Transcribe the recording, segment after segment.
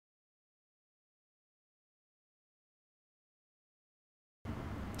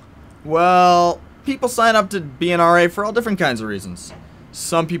Well, people sign up to be an RA for all different kinds of reasons.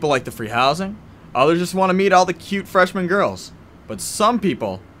 Some people like the free housing, others just want to meet all the cute freshman girls. But some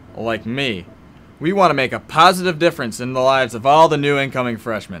people, like me, we want to make a positive difference in the lives of all the new incoming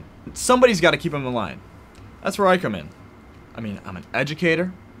freshmen. Somebody's got to keep them in line. That's where I come in. I mean, I'm an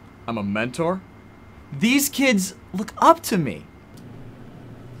educator, I'm a mentor. These kids look up to me.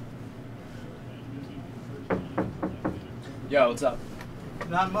 Yo, what's up?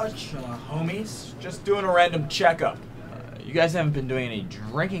 Not much, homies. Just doing a random checkup. You guys haven't been doing any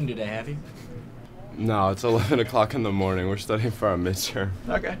drinking today, have you? No, it's 11 o'clock in the morning. We're studying for our midterm.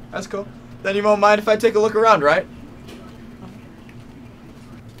 Okay, that's cool. Then you won't mind if I take a look around, right?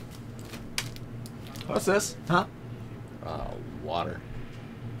 What's this? Huh? Water.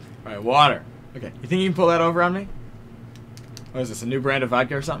 Alright, water. Okay, you think you can pull that over on me? What is this, a new brand of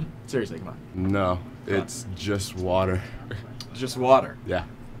vodka or something? Seriously, come on. No, it's just water. Just water? Yeah.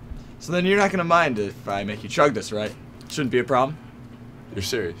 So then you're not gonna mind if I make you chug this, right? Shouldn't be a problem? You're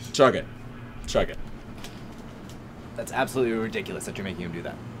serious? Chug it. Chug it. That's absolutely ridiculous that you're making him do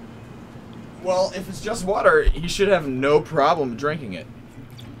that. Well, if it's just water, he should have no problem drinking it.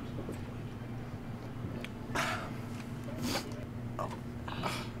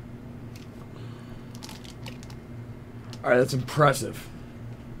 Alright, that's impressive.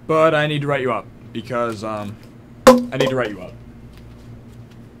 But I need to write you up. Because, I need to write you up.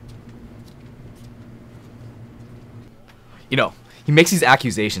 You know, he makes these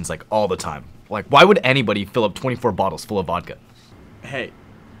accusations like all the time. Like, why would anybody fill up 24 bottles full of vodka? Hey,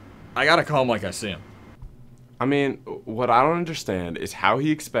 I gotta call him like I see him. I mean, what I don't understand is how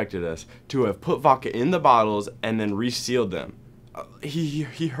he expected us to have put vodka in the bottles and then resealed them. He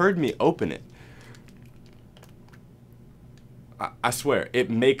heard me open it. I swear, it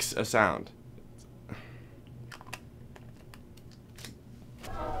makes a sound.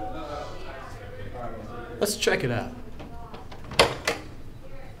 Let's check it out.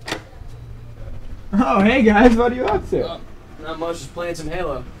 Oh, hey guys, what are you up to? Not much, just playing some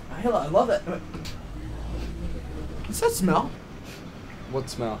Halo. Halo, I love that. What's that smell? What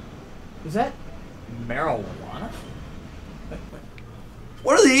smell? Is that marijuana?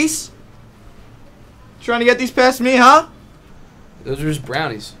 What are these? Trying to get these past me, huh? Those are just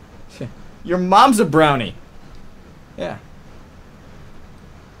brownies. Your mom's a brownie. Yeah.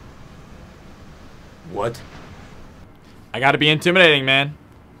 What? I gotta be intimidating, man.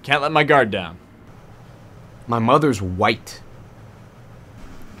 Can't let my guard down. My mother's white.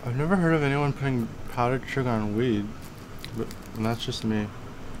 I've never heard of anyone putting powdered sugar on weed, but that's just me.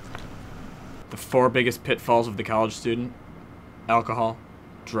 The 4 biggest pitfalls of the college student: alcohol,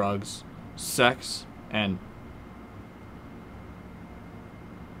 drugs, sex, and...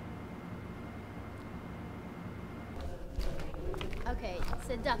 Okay,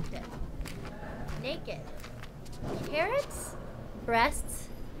 seductive. Naked. Carrots, breasts,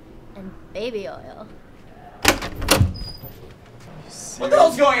 and baby oil. What the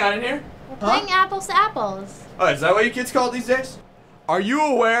hell's going on in here? We're playing apples to apples. Oh, is that what you kids call it these days? Are you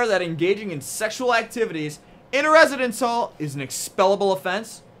aware that engaging in sexual activities in a residence hall is an expellable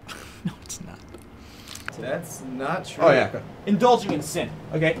offense? No, it's not. That's not true. Oh, yeah. Indulging in sin.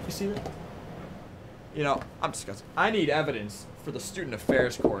 Okay, you see that? You know, I'm disgusted. I need evidence for the Student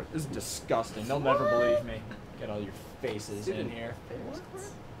Affairs Court. This is disgusting. They'll never believe me. Get all your faces in here.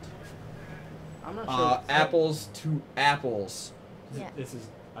 I'm not sure. Apples to apples. Yeah. This is...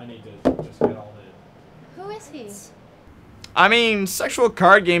 I need to just get all the... Who is he? I mean, sexual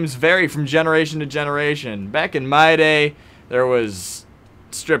card games vary from generation to generation. Back in my day, there was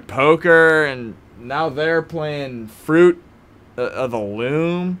strip poker, and now they're playing Fruit of the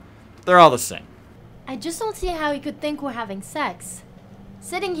Loom. They're all the same. I just don't see how he could think we're having sex.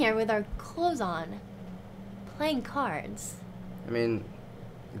 Sitting here with our clothes on. Playing cards. I mean,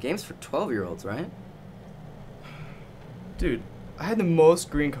 the game's for 12-year-olds, right? Dude, I had the most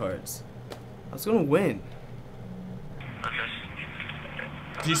green cards. I was gonna win.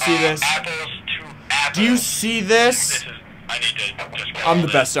 Do you see this? Do you see this? I'm the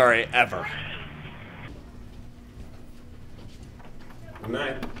best RA ever. Good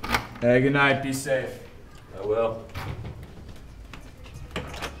night. Hey, good night. Be safe. I will.